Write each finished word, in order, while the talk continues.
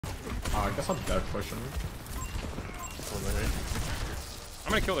I guess I'll dead push him. I'm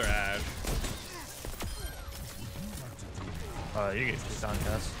gonna kill their Ash. You get just down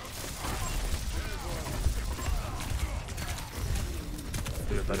cast.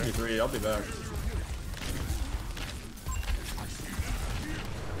 Do it better. 3, I'll be back.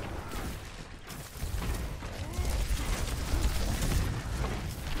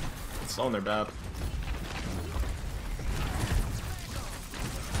 It's on their bad.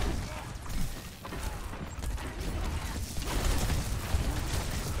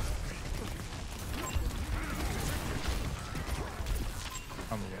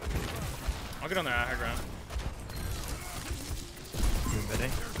 I'll get on their high ground. You're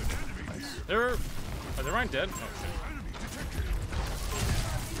bidding. Nice. Are they Ryan dead? Oh shit.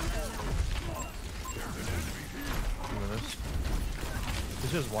 Look at this.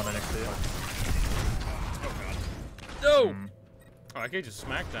 There's just one next to you. Oh god. No! Oh, I can just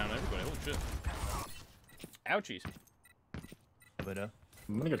smack down everybody. Holy shit. Ouchies. I'm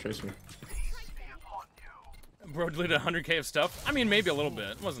gonna go chase me. Bro deleted 100k of stuff. I mean, maybe a little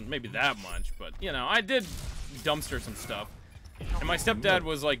bit. It wasn't maybe that much, but you know, I did dumpster some stuff. And my stepdad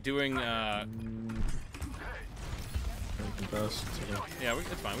was like doing. Yeah, it's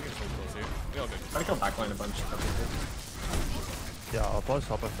fine. We can hold close here. We all good. I can backline a bunch. Yeah, I'll probably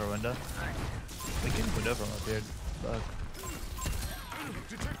hop up for a window. We can window from up here.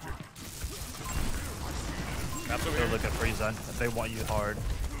 That's over They'll here. look at free zone if they want you hard.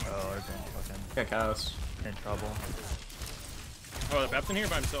 Oh, they're going fucking Okay, Chaos. in trouble. Oh, the Bap's in here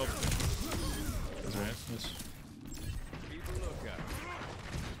by himself. That's nice.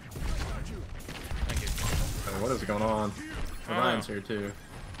 Thank you. What is going on? Ryan's here too.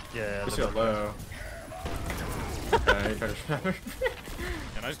 Yeah, Just got low. Okay, kind of.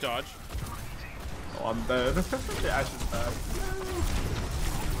 Yeah, nice dodge. Oh, I'm dead. The Ash is back.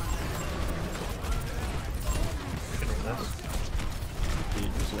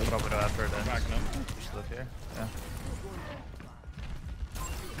 Just look up window after it ends. Backing up. Just look here. Yeah.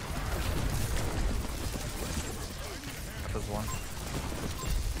 There's one.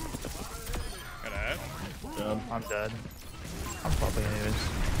 Got Ash. Yeah. I'm dead. I'm probably anyways.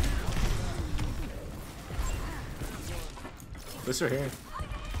 This right here. Yeah,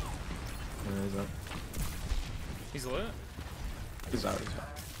 he's up. He's lit. He's out.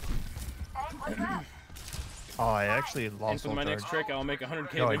 Oh, I actually And lost for all my charge. next trick, I'll make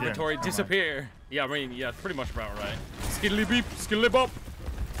 100k No, of I didn't. inventory Never mind. disappear. Yeah, I mean, yeah, pretty much about right. Skiddly beep, skiddly bop.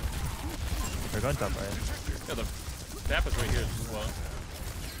 They're going top right. Yeah, the Bap is right here as well.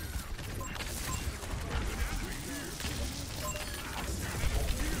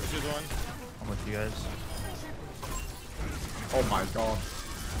 This is one. I'm with you guys. Oh my god.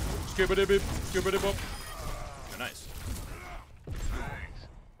 Skibbity beep, skibbity bop. Oh, nice.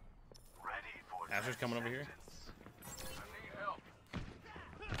 Asher's coming over here.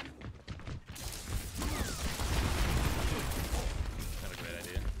 Not a great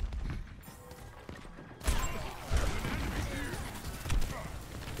idea.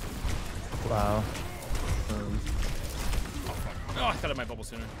 Wow. Oh, I thought I might bubble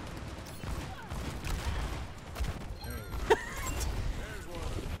sooner.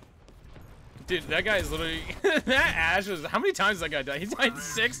 Dude, that guy is literally that Ash was. How many times that guy died? He died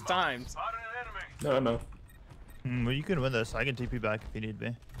 6 times. No. Well, you can win this. I can TP back if you need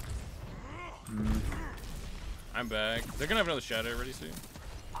me. I'm back. They're gonna have another shadow ready soon.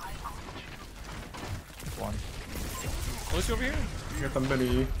 One. Oh, let's go over here. Get the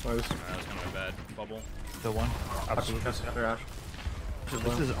mini. Nice. Alright, that was kind of a bad bubble. The one. Absolutely. After Ash.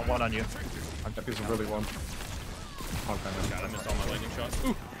 This is one on you. That is really one. God, I missed all my lightning shots.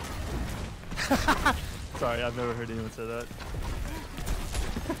 Ooh. Sorry, I've never heard anyone say that.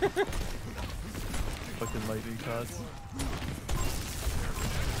 Fucking lightning shots.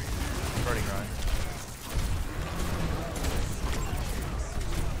 Starting Ryan.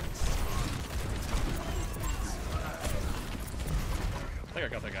 I think I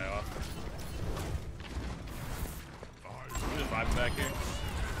got that guy off. I'm just vibing back here.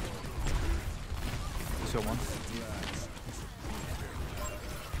 Still one.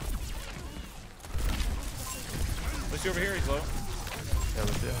 Let's see over here. He's low. Yeah,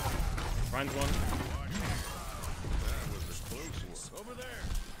 let's do it. Ryan's one. Over there.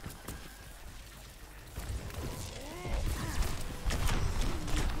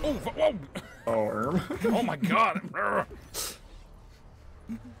 Oh, whoa! Oh, Erm. Oh my God!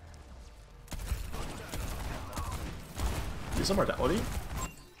 Do some mortality.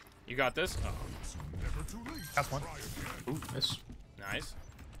 You got this. Oh, That's one. Ooh, nice. nice.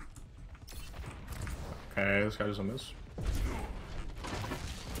 Okay, this guy doesn't miss.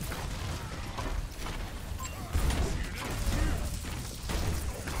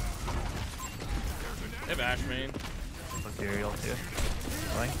 They have Ash main. Material too.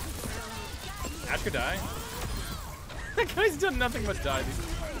 Fine. Ash could die. That guy's done nothing but die.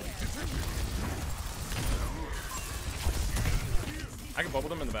 I can bubble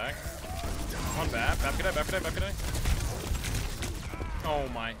them in the back. Come on, Bap. Bap could die, Bap could die, Bap could die. Oh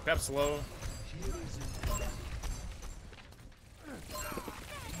my. Bap's slow.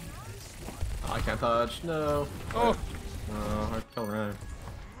 I can't touch. No. Oh. I killed Ray.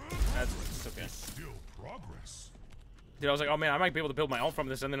 That's okay. Still progress. Dude, I was like, oh man, I might be able to build my ult from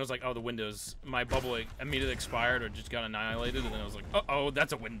this, and then it was like, oh, the windows. My bubble immediately expired or just got annihilated, and then I was like, uh-oh,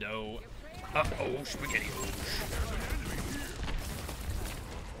 that's a window. Uh-oh, spaghetti.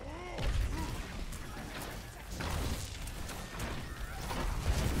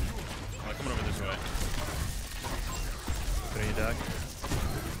 Oh, coming over this way. Putting you duck.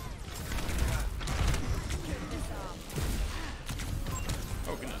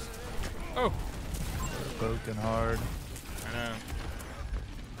 Oh, goodness. Oh! Poking hard. I know.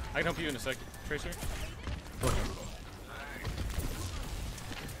 I can help you in a sec, Tracer.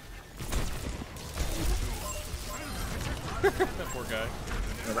 That poor guy.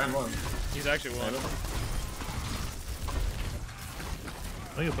 I ran one. He's actually one.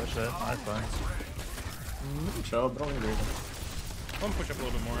 Oh, you push that. That's fine. Chill, but don't agree. I'm gonna push up a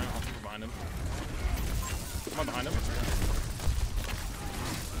little bit more. I'll keep behind him. Am I behind him?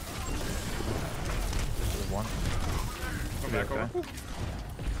 This is one. Come back Okay. over. Ooh.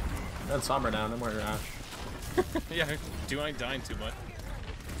 That's Sombra down. I'm where you're Ash. Yeah, do I dying too much?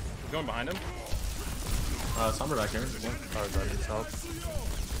 Going behind him? Sombra back here. Oh, that needs help.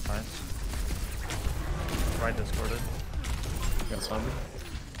 Nice. Right discorded. Got Sombra.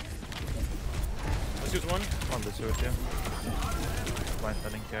 Let's use one. On this with you. Blind, I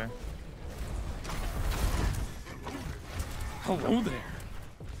didn't care. Hello there.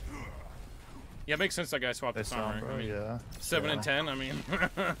 Yeah, it makes sense that guy swapped They the saw Sombra. him, bro. I mean, Yeah. 7 Yeah. and 10, I mean.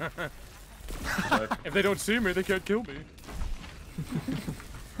 If they don't see me, they can't kill me.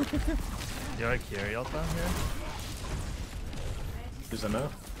 You like carry out down here? Is that no?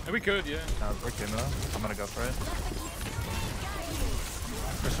 And we could, yeah. No, we're good though. I'm gonna go for it.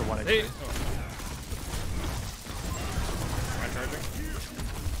 First for 1 HP. Hey! Oh. Am I charging?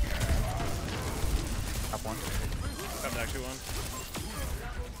 Top one. That's actually one.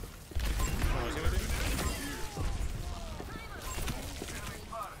 Oh, is he with you?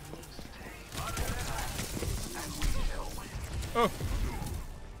 Oh!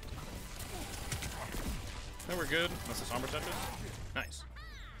 No, we're good. Unless the Sombra touches. Nice.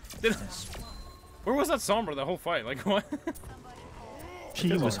 Where was that Sombra the whole fight? Like, what?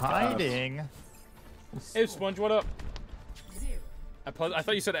 He was hiding. Hey, Sponge, what up? I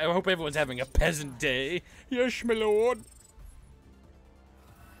thought you said, I hope everyone's having a peasant day. Yes, my lord.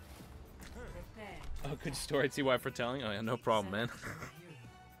 Oh, good story. See why for telling? Oh, yeah, no problem, man.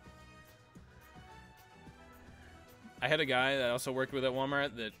 I had a guy that I also worked with at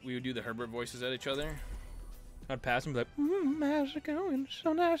Walmart that we would do the Herbert voices at each other. I'd pass him, be like, how's it going?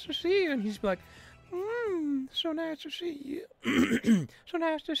 So nice to see you. And he'd be like, so nice to see you. So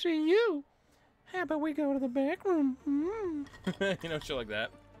nice to see you. How about we go to the back room? You know, shit like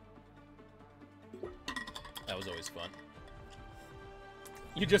that. That was always fun.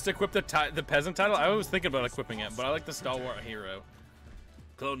 You just equipped the peasant title? I was thinking about equipping it, but I like the stalwart hero.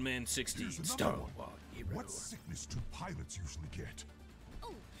 Cloneman16 stalwart hero. What sickness do pilots usually get?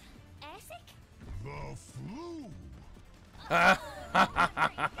 Oh, airsick? The flu.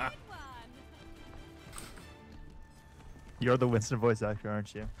 You're the Winston voice actor,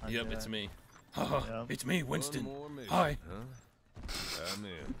 aren't you? Yep, it's me. Yep. It's me, Winston. Hi. I'm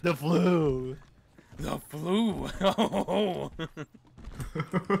in. The flu. The flu. Oh.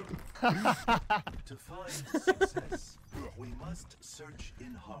 To find success, we must search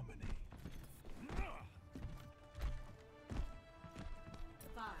in harmony.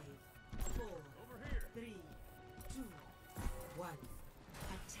 5, 4, 3, 2, 1.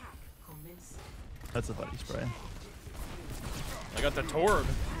 Attack commence. That's a buddy spray. I got the Torb.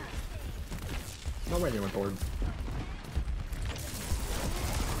 No way you went forward.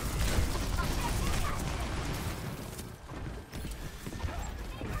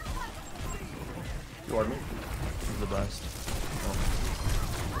 You are me. This is the best.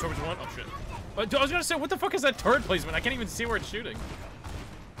 Torb's one. Oh shit. I was gonna say, what the fuck is that turret placement? I can't even see where it's shooting.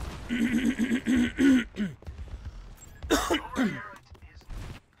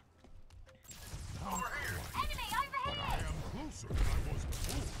 Closer than I was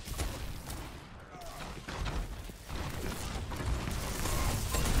before.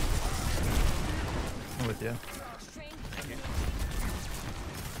 I'm with you.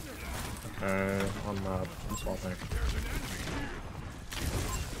 I'm swapping.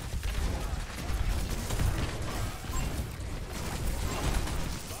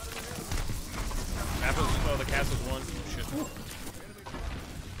 Apple's, oh, the castle's one. Shit.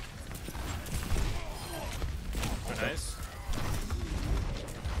 Oh, nice.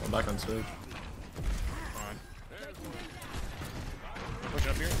 I'm back on stage. On.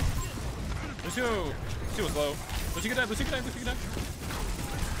 Pushing up here. Lucio! Lucio's low. Lucio can die, Lucio can die, Lucio can die.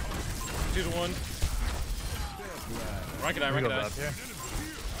 Lucio's one. Ryan can die, Ryan can die. Up here.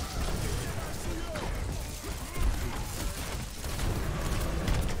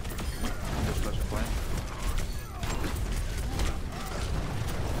 Just special point.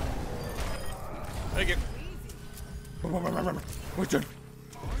 Thank you. What's done?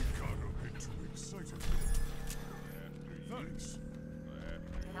 I got a bit too excited. Thanks.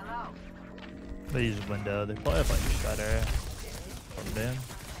 They use a window. They probably have like a shot area from them.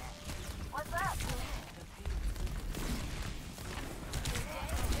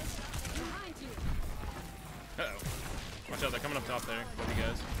 Uh-oh. Watch out, they're coming up top there. Both you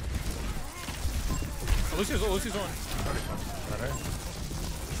guys. Oh, Lucio's on. Better.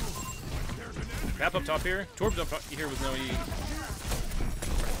 Map up top here. Torb's up top here with no E.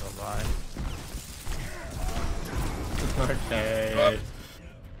 Bye. Okay.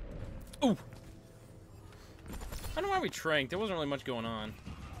 Ooh! I don't know why we tranked. There wasn't really much going on.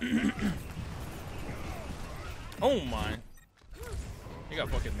 Oh my. You got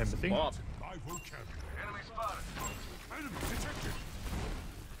fucking Empathy? bopped. My vocabulary. Enemy spotted. Enemy detected.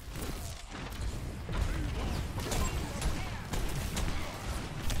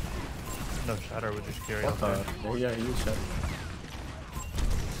 No shatter would just carry What out the? there. Oh yeah, he was shit.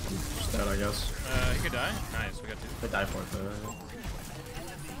 Just dead, I guess. He could die. Nice, we got two. They die for it though.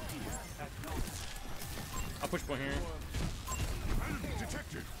 I'll push point here. Enemy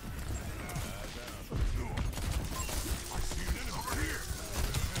detected. I see an enemy here.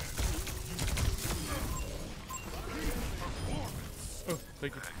 Oh,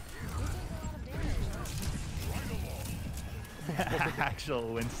 thank you.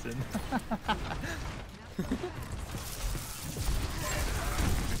 Actual Winston.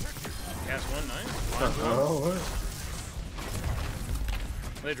 Cast one, nice. Oh, what?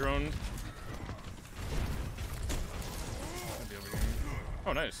 They droned. I'll be over here.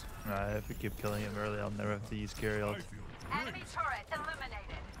 Oh, nice. If we keep killing him early, I'll never have to use carry ult. Enemy turret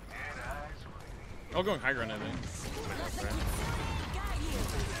eliminated. Oh, going high ground, I think.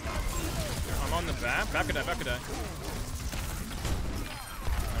 I'm on the Bap. Bap could die, Bap could die.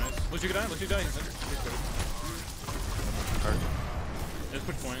 Nice. Lucio could die, Lucio could die. He's good. Just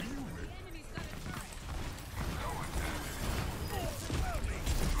push point.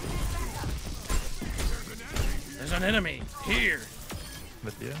 There's an enemy here.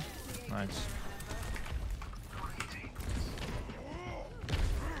 With you? Nice.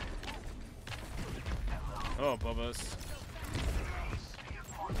 Oh, above us.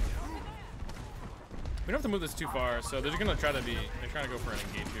 We don't have to move this too far, so they're gonna try to be. They're trying to go for an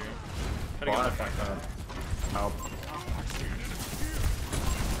engage here. Try to Well, I get fucked up. Help.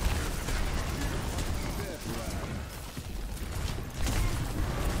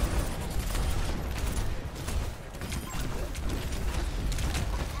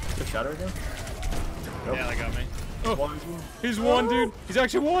 Good shatter again? Nope. Yeah, that got me. Oh, One. he's one, dude. He's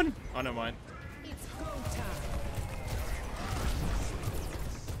actually one. Oh, no, mind. It's go time.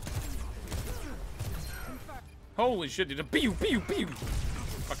 Holy shit, dude. A pew, pew, pew.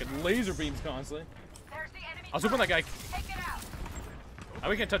 Fucking laser beams constantly. There's the enemy. I was hoping that guy. Take it out. Oh,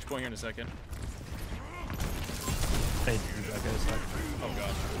 we can touch point here in a second. Hey, dude, that guy's like, Oh,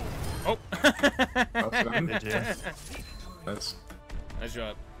 God. Oh. That's done. did you? That's Nice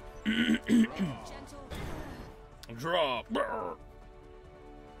job. Drop.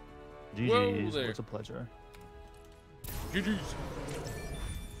 GG's. there. What's a pleasure. GG's.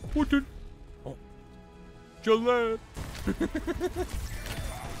 What the? Oh. Gillette.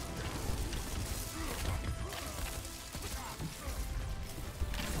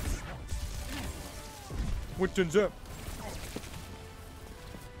 Winston's up.